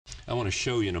I want to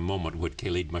show you in a moment what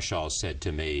Khaled Mashal said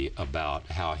to me about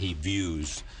how he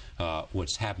views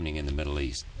what's happening in the Middle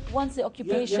East. Once the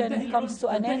occupation comes to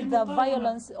an end, the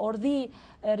violence or the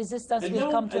resistance will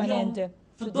come to an end.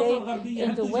 Today,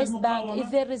 in the West Bank,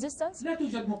 is there resistance?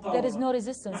 There is no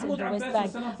resistance in the West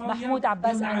Bank. Mahmoud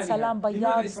Abbas and Salam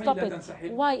Bayyad stop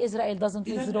it. Why Israel doesn't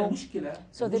withdraw?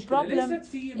 So the problem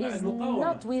is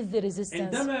not with the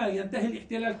resistance.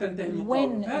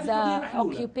 When the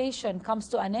occupation comes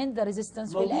to an end, the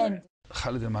resistance will end.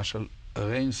 Khaled Mashal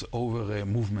reigns over a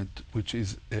movement which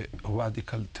is a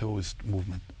radical terrorist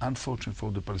movement. Unfortunately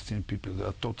for the Palestinian people, they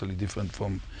are totally different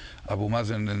from Abu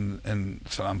Mazen and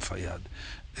Salam Fayyad.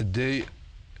 They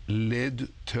led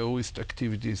terrorist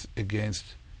activities against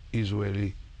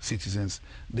Israeli citizens.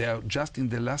 They are just in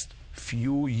the last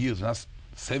few years, last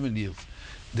 7 years,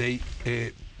 they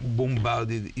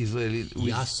bombarded Israel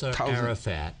with Yasser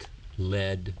Arafat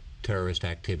led terrorist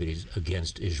activities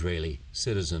against Israeli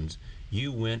citizens.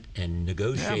 You went and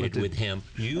negotiated with him.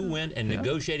 You went and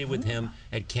negotiated with him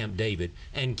at Camp David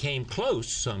and came close,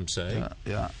 some say,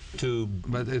 to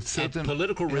but at certain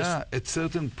political risk. Yeah, at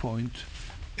certain point,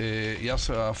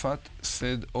 Yasser Arafat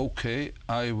said, okay,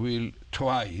 I will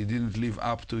try. He didn't live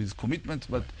up to his commitments,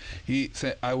 but he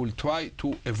said, I will try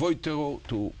to avoid terror,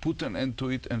 to put an end to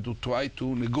it, and to try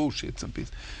to negotiate some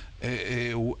peace.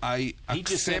 He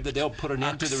just said that they'll put an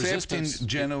end to the resistance. In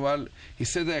general, he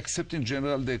said, I accept in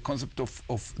general the concept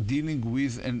of dealing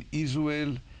with an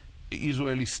Israeli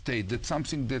state. That's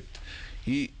something that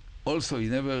he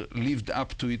never lived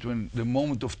up to it when the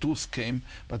moment of truth came,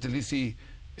 but at least he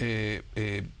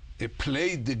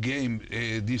played the game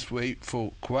this way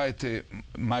for quite a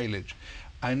mileage.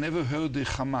 I never heard the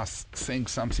Hamas saying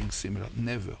something similar,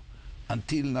 never.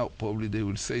 Until now, probably they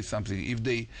will say something.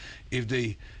 If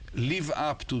they live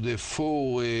up to the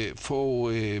four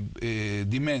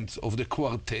demands of the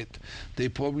quartet, they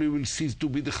probably will cease to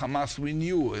be the Hamas we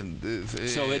knew. And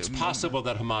so it's possible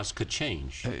that Hamas could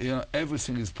change. You know,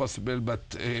 everything is possible, but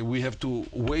we have to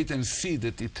wait and see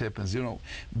that it happens. You know,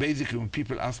 basically, when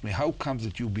people ask me, how comes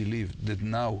that you believe that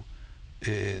now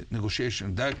direct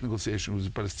negotiation with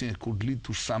the Palestinians could lead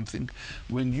to something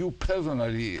when you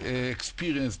personally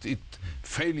experienced it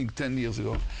failing 10 years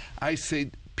ago? I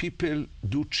said, people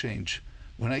do change.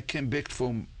 When I came back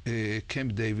from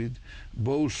Camp David,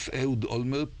 both Ehud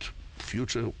Olmert,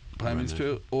 future Prime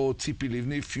Minister, or Tzipi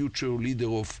Livni, future leader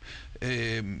of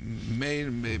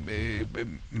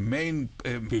main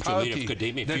party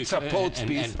that supports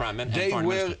peace, they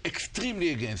were extremely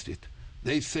against it.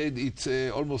 They said it's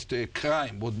almost a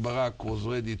crime what Barak was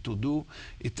ready to do.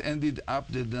 It ended up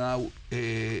that now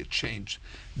changed.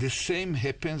 The same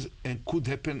happens and could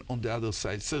happen on the other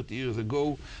side. 30 years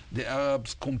ago, the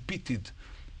Arabs competed,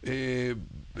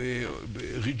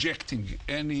 rejecting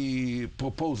any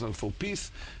proposal for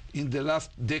peace. In the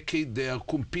last decade, they are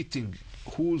competing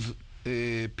whose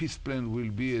peace plan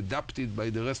will be adopted by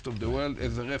the rest of the world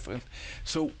as a reference.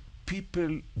 So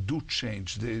people do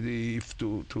change. If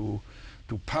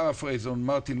to paraphrase on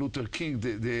Martin Luther King,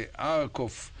 the arc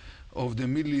of the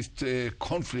Middle East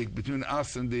conflict between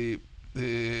us and the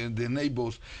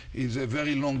neighbors is a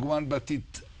very long one, but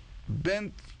it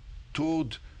bent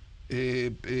toward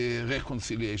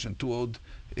reconciliation, toward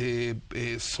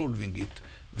solving it.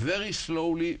 Very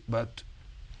slowly, but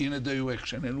in a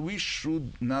direction. And we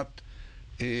should not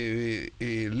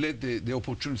let the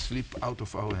opportunity slip out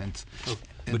of our hands. Okay.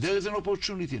 And there is an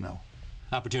opportunity now.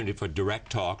 Opportunity for direct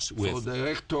talks with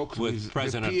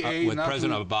President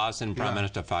Abbas and Prime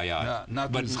Minister Fayyad. Yeah,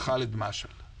 not with Khaled Mashal.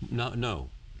 No.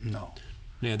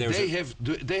 Yeah,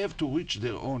 they have to reach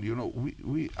their own. You know,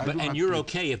 and you're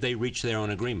okay if they reach their own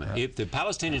agreement. Yeah. If the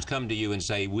Palestinians come to you and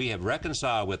say we have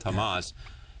reconciled with Hamas,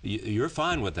 you're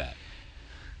fine with that.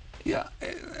 Yeah,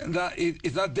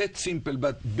 it's not that simple,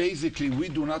 but basically we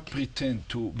do not pretend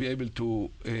to be able to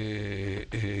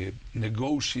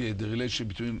negotiate the relationship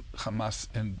between Hamas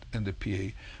and the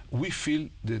PA. We feel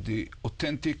that the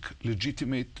authentic,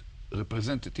 legitimate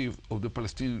representative of the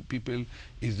Palestinian people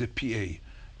is the PA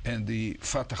and the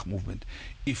Fatah movement.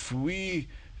 If we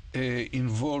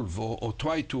involve or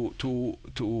try to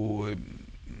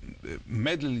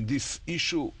meddle in this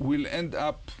issue, we'll end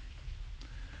up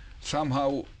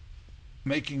somehow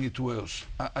making it worse.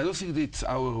 I don't think that's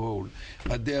our role,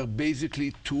 but they are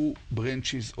basically two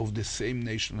branches of the same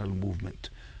national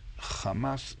movement,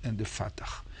 Hamas and the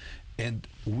Fatah. And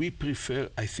we prefer,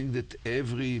 I think that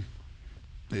every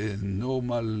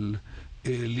normal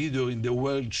leader in the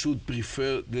world should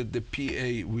prefer that the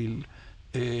PA will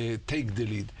take the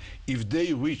lead. If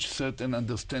they reach certain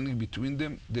understanding between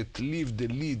them that leave the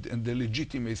lead and the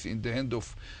legitimacy in the hand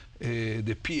of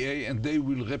the PA, and they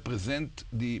will represent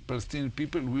the Palestinian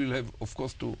people. We will have, of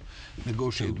course, to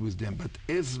negotiate with them. But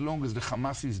as long as the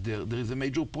Hamas is there, there is a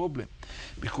major problem,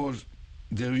 because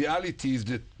the reality is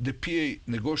that the PA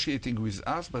negotiating with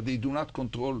us, but they do not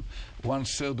control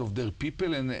 1/3 of their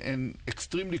people, and an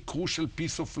extremely crucial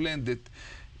piece of land that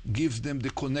gives them the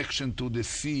connection to the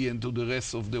sea and to the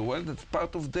rest of the world. That's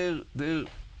part of their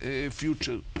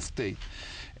future state.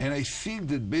 And I think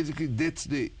that basically that's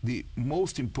the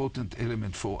most important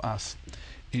element for us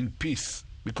in peace,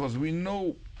 because we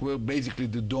know where basically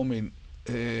the domain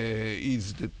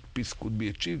is that peace could be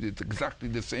achieved. It's exactly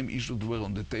the same issues were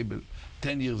on the table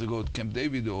 10 years ago at Camp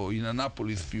David or in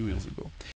Annapolis a few years ago.